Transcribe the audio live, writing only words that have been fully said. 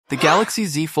The Galaxy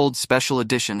Z Fold Special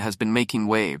Edition has been making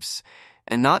waves,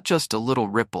 and not just a little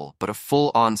ripple, but a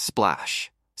full-on splash.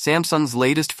 Samsung's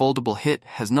latest foldable hit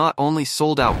has not only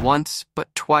sold out once,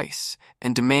 but twice,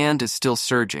 and demand is still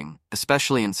surging,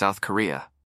 especially in South Korea.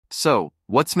 So,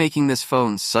 what's making this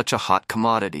phone such a hot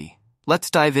commodity? Let's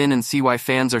dive in and see why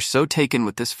fans are so taken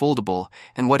with this foldable,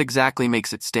 and what exactly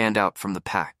makes it stand out from the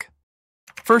pack.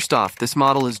 First off, this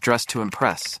model is dressed to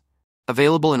impress.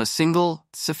 Available in a single,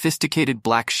 sophisticated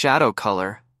black shadow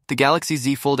color, the Galaxy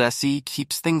Z Fold SE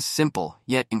keeps things simple,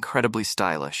 yet incredibly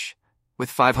stylish. With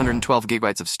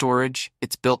 512GB of storage,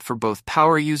 it's built for both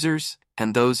power users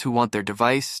and those who want their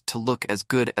device to look as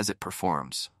good as it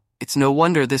performs. It's no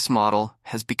wonder this model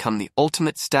has become the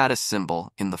ultimate status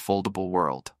symbol in the foldable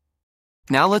world.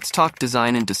 Now let's talk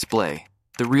design and display,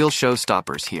 the real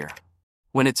showstoppers here.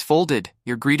 When it's folded,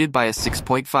 you're greeted by a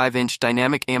 6.5-inch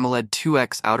Dynamic AMOLED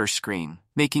 2X outer screen,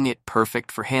 making it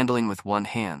perfect for handling with one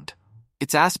hand.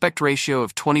 Its aspect ratio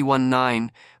of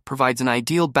 21:9 provides an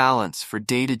ideal balance for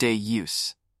day-to-day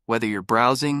use, whether you're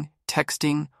browsing,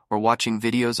 texting, or watching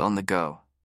videos on the go.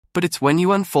 But it's when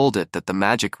you unfold it that the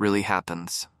magic really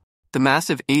happens. The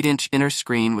massive 8-inch inner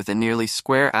screen with a nearly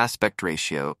square aspect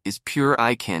ratio is pure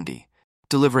eye candy,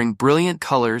 delivering brilliant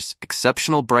colors,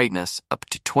 exceptional brightness up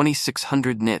to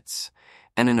 2600 nits,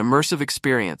 and an immersive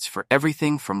experience for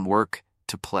everything from work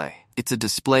to play. It's a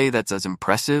display that's as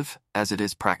impressive as it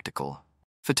is practical.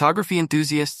 Photography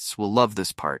enthusiasts will love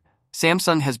this part.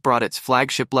 Samsung has brought its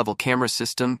flagship-level camera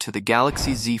system to the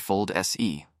Galaxy Z Fold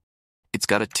SE. It's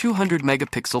got a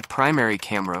 200-megapixel primary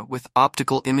camera with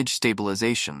optical image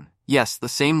stabilization. Yes, the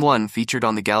same one featured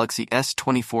on the Galaxy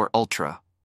S24 Ultra.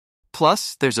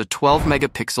 Plus, there's a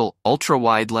 12-megapixel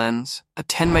ultra-wide lens, a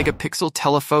 10-megapixel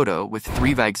telephoto with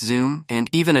 3x zoom, and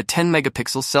even a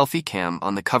 10-megapixel selfie cam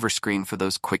on the cover screen for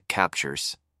those quick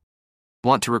captures.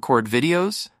 Want to record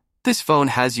videos? This phone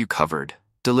has you covered,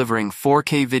 delivering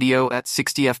 4K video at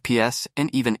 60 FPS and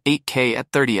even 8K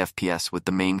at 30 FPS with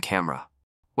the main camera.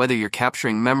 Whether you're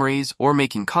capturing memories or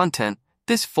making content,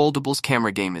 this foldable's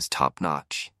camera game is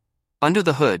top-notch. Under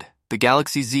the hood, the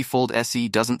Galaxy Z Fold SE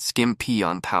doesn't skim pee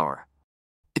on power.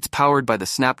 It's powered by the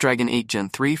Snapdragon 8 Gen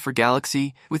 3 for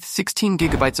Galaxy, with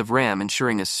 16GB of RAM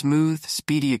ensuring a smooth,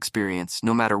 speedy experience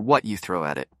no matter what you throw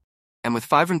at it. And with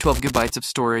 512GB of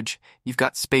storage, you've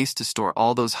got space to store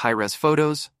all those high-res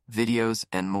photos, videos,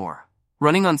 and more.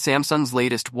 Running on Samsung's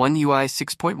latest One UI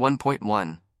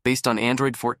 6.1.1, based on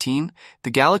Android 14, the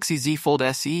Galaxy Z Fold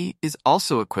SE is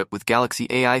also equipped with Galaxy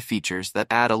AI features that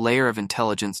add a layer of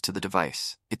intelligence to the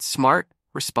device. It's smart,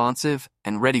 responsive,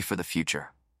 and ready for the future.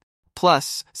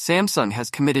 Plus, Samsung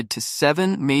has committed to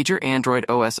 7 major Android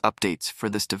OS updates for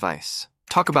this device.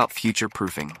 Talk about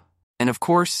future-proofing. And of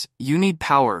course, you need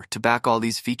power to back all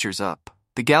these features up.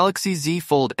 The Galaxy Z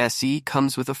Fold SE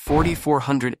comes with a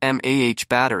 4400 mAh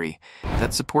battery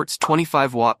that supports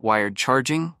 25-watt wired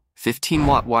charging,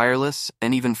 15-watt wireless,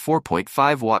 and even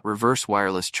 4.5-watt reverse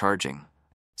wireless charging.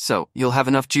 So, you'll have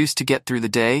enough juice to get through the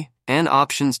day, and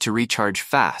options to recharge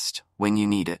fast when you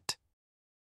need it.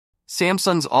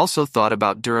 Samsung's also thought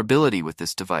about durability with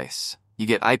this device. You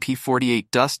get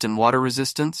IP48 dust and water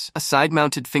resistance, a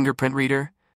side-mounted fingerprint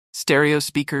reader, stereo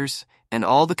speakers, and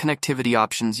all the connectivity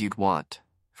options you'd want,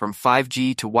 from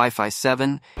 5G to Wi-Fi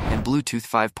 7 and Bluetooth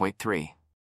 5.3.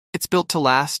 It's built to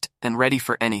last and ready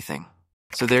for anything.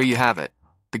 So there you have it.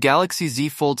 The Galaxy Z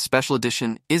Fold Special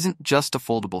Edition isn't just a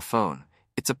foldable phone.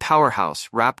 It's a powerhouse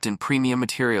wrapped in premium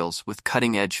materials with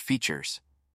cutting-edge features.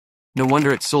 No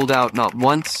wonder it sold out not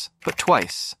once, but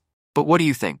twice. But what do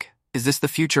you think? Is this the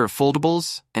future of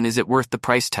foldables, and is it worth the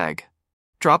price tag?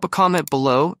 Drop a comment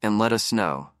below and let us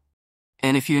know.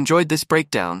 And if you enjoyed this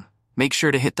breakdown, make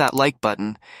sure to hit that like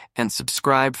button and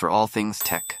subscribe for all things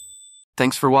tech.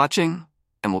 Thanks for watching,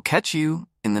 and we'll catch you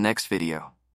in the next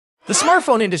video. The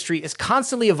smartphone industry is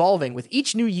constantly evolving, with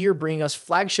each new year bringing us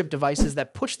flagship devices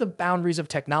that push the boundaries of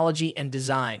technology and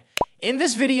design. In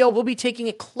this video, we'll be taking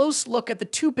a close look at the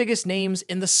two biggest names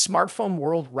in the smartphone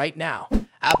world right now: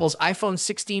 Apple's iPhone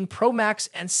 16 Pro Max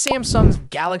and Samsung's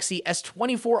Galaxy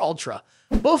S24 Ultra.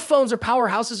 Both phones are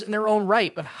powerhouses in their own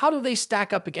right, but how do they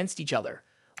stack up against each other?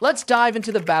 Let's dive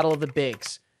into the battle of the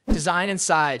bigs. Design and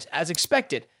size. As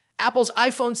expected, Apple's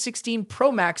iPhone 16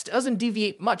 Pro Max doesn't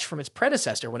deviate much from its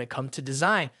predecessor when it comes to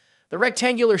design. The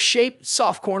rectangular shape,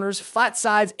 soft corners, flat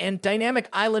sides, and dynamic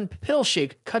island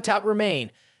pill-shaped cutout remain.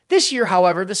 This year,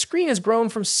 however, the screen has grown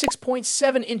from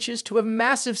 6.7 inches to a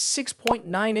massive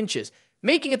 6.9 inches,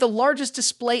 making it the largest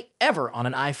display ever on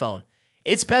an iPhone.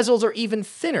 Its bezels are even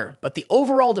thinner, but the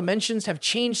overall dimensions have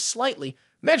changed slightly,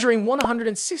 measuring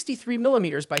 163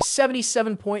 millimeters by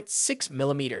 77.6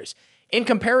 millimeters. In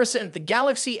comparison, the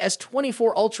Galaxy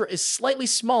S24 Ultra is slightly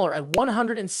smaller at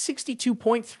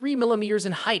 162.3 millimeters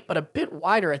in height, but a bit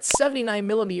wider at 79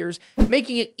 millimeters,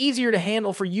 making it easier to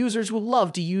handle for users who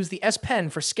love to use the S Pen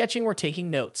for sketching or taking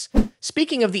notes.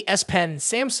 Speaking of the S Pen,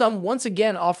 Samsung once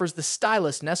again offers the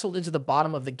stylus nestled into the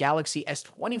bottom of the Galaxy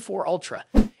S24 Ultra.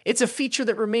 It's a feature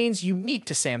that remains unique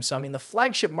to Samsung in the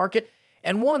flagship market,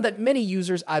 and one that many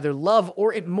users either love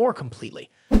or ignore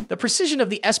completely. The precision of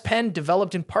the S Pen,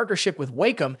 developed in partnership with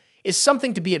Wacom, is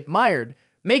something to be admired,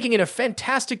 making it a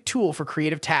fantastic tool for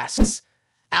creative tasks.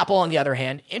 Apple, on the other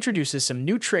hand, introduces some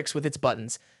new tricks with its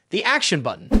buttons. The Action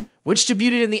button, which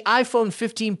debuted in the iPhone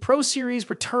 15 Pro series,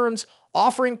 returns,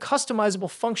 offering customizable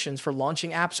functions for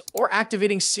launching apps or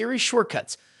activating Siri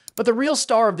shortcuts. But the real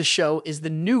star of the show is the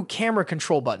new Camera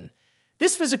Control button.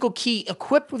 This physical key,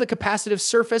 equipped with a capacitive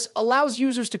surface, allows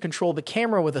users to control the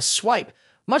camera with a swipe,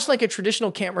 much like a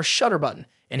traditional camera shutter button,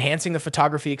 enhancing the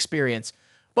photography experience.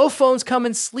 Both phones come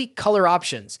in sleek color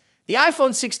options. The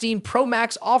iPhone 16 Pro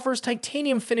Max offers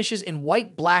titanium finishes in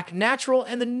white, black, natural,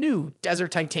 and the new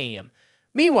Desert Titanium.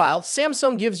 Meanwhile,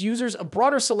 Samsung gives users a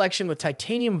broader selection with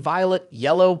titanium violet,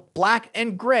 yellow, black,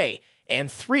 and gray,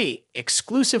 and 3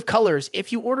 exclusive colors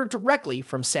if you order directly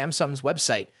from Samsung's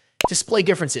website. Display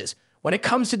differences. When it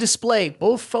comes to display,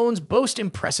 both phones boast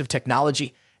impressive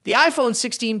technology. The iPhone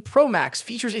 16 Pro Max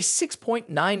features a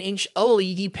 6.9-inch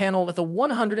OLED panel with a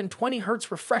 120Hz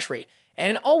refresh rate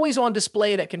and an always-on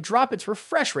display that can drop its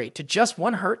refresh rate to just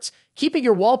 1 Hz, keeping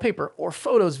your wallpaper or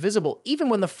photos visible even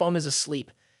when the phone is asleep.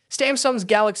 Samsung's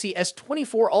Galaxy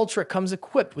S24 Ultra comes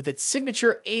equipped with its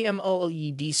signature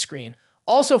AMOLED screen,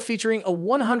 also featuring a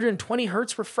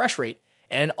 120Hz refresh rate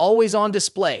and an always-on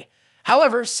display.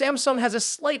 However, Samsung has a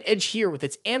slight edge here with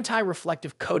its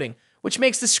anti-reflective coating, which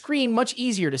makes the screen much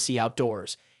easier to see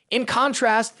outdoors. In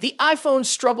contrast, the iPhone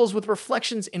struggles with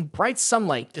reflections in bright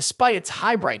sunlight despite its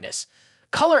high brightness.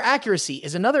 Color accuracy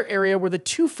is another area where the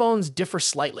two phones differ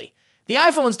slightly. The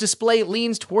iPhone's display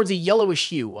leans towards a yellowish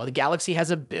hue, while the Galaxy has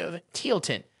a bit of a teal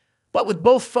tint. But with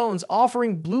both phones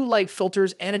offering blue light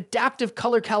filters and adaptive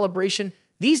color calibration,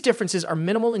 these differences are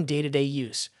minimal in day-to-day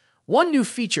use. One new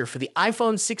feature for the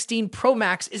iPhone 16 Pro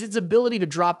Max is its ability to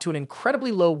drop to an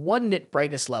incredibly low 1 nit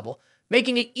brightness level,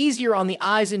 making it easier on the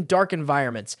eyes in dark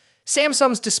environments.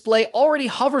 Samsung's display already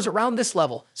hovers around this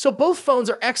level, so both phones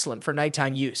are excellent for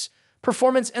nighttime use.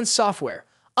 Performance and software.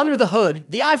 Under the hood,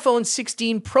 the iPhone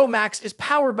 16 Pro Max is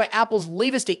powered by Apple's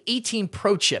latest A18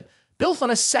 Pro chip, built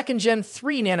on a second-gen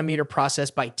 3nm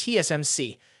process by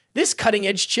TSMC. This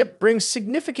cutting-edge chip brings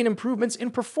significant improvements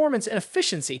in performance and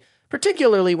efficiency,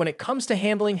 particularly when it comes to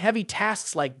handling heavy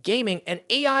tasks like gaming and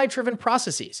AI-driven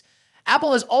processes.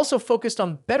 Apple has also focused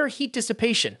on better heat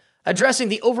dissipation, addressing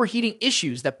the overheating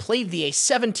issues that plagued the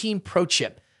A17 Pro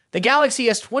chip. The Galaxy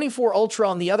S24 Ultra,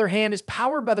 on the other hand, is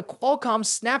powered by the Qualcomm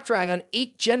Snapdragon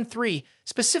 8 Gen 3,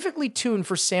 specifically tuned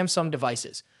for Samsung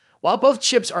devices. While both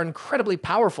chips are incredibly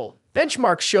powerful,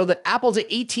 benchmarks show that Apple's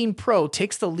A18 Pro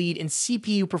takes the lead in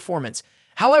CPU performance.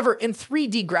 However, in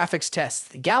 3D graphics tests,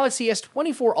 the Galaxy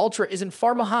S24 Ultra isn't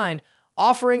far behind,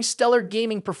 offering stellar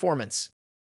gaming performance.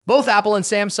 Both Apple and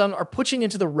Samsung are pushing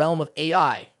into the realm of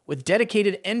AI, with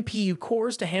dedicated NPU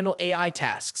cores to handle AI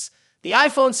tasks. The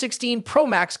iPhone 16 Pro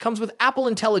Max comes with Apple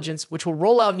Intelligence, which will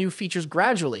roll out new features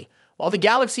gradually, while the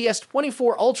Galaxy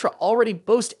S24 Ultra already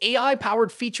boasts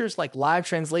AI-powered features like live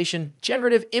translation,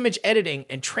 generative image editing,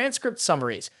 and transcript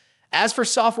summaries. As for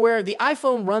software, the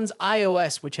iPhone runs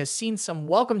iOS, which has seen some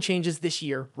welcome changes this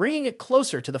year, bringing it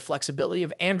closer to the flexibility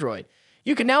of Android.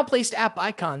 You can now place app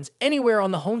icons anywhere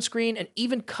on the home screen and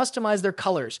even customize their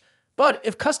colors. But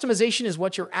if customization is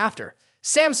what you're after,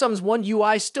 Samsung's One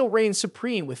UI still reigns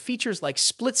supreme with features like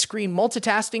split-screen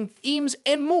multitasking, themes,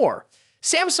 and more.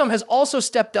 Samsung has also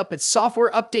stepped up its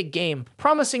software update game,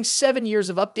 promising 7 years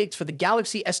of updates for the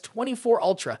Galaxy S24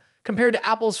 Ultra, compared to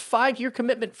Apple's 5-year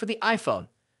commitment for the iPhone.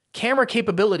 Camera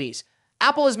capabilities.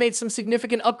 Apple has made some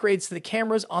significant upgrades to the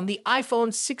cameras on the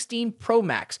iPhone 16 Pro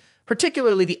Max,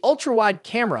 particularly the ultra-wide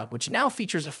camera, which now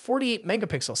features a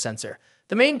 48-megapixel sensor.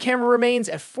 The main camera remains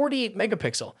at 48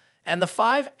 megapixel, and the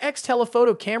 5x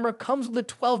telephoto camera comes with a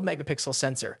 12-megapixel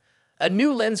sensor. A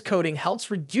new lens coating helps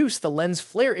reduce the lens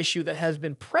flare issue that has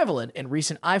been prevalent in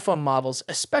recent iPhone models,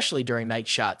 especially during night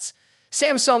shots.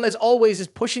 Samsung, as always, is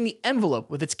pushing the envelope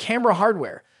with its camera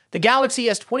hardware. The Galaxy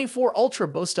S24 Ultra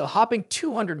boasts a hopping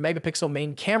 200-megapixel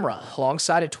main camera,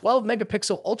 alongside a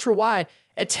 12-megapixel ultra-wide,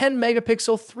 a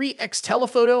 10-megapixel 3x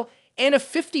telephoto, and a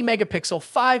 50-megapixel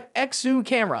 5x zoom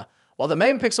camera. While the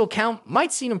megapixel count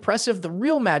might seem impressive, the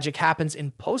real magic happens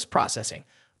in post-processing.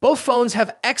 Both phones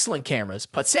have excellent cameras,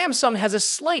 but Samsung has a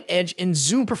slight edge in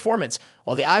zoom performance,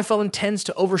 while the iPhone tends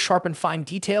to over-sharpen fine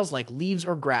details like leaves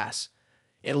or grass.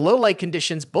 In low-light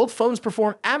conditions, both phones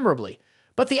perform admirably,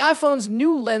 but the iPhone's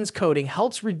new lens coating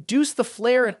helps reduce the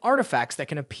flare and artifacts that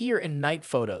can appear in night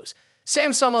photos.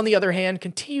 Samsung, on the other hand,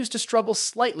 continues to struggle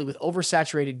slightly with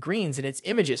oversaturated greens in its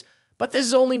images, but this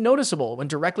is only noticeable when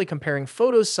directly comparing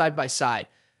photos side by side.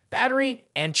 Battery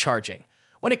and charging.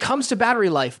 When it comes to battery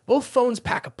life, both phones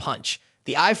pack a punch.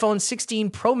 The iPhone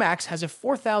 16 Pro Max has a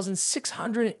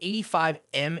 4,685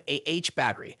 mAh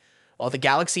battery, while the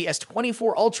Galaxy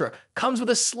S24 Ultra comes with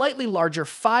a slightly larger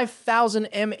 5,000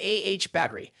 mAh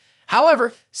battery.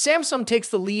 However, Samsung takes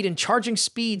the lead in charging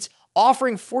speeds,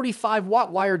 offering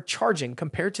 45-watt wired charging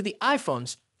compared to the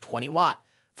iPhone's 20-watt.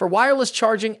 For wireless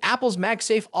charging, Apple's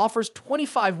MagSafe offers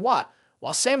 25-watt,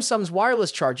 while Samsung's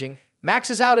wireless charging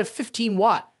maxes out at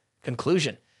 15-watt.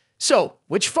 Conclusion. So,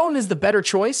 which phone is the better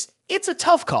choice? It's a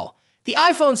tough call. The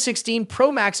iPhone 16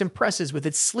 Pro Max impresses with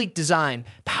its sleek design,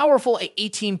 powerful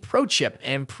A18 Pro chip,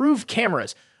 and improved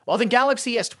cameras, while the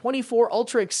Galaxy S24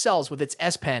 Ultra excels with its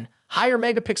S Pen, higher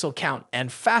megapixel count,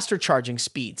 and faster charging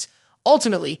speeds.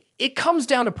 Ultimately, it comes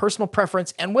down to personal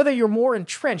preference and whether you're more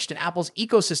entrenched in Apple's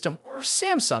ecosystem or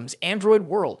Samsung's Android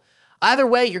world. Either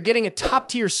way, you're getting a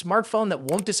top-tier smartphone that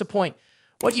won't disappoint.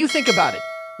 What do you think about it?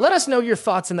 Let us know your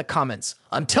thoughts in the comments.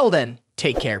 Until then,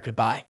 take care. Goodbye.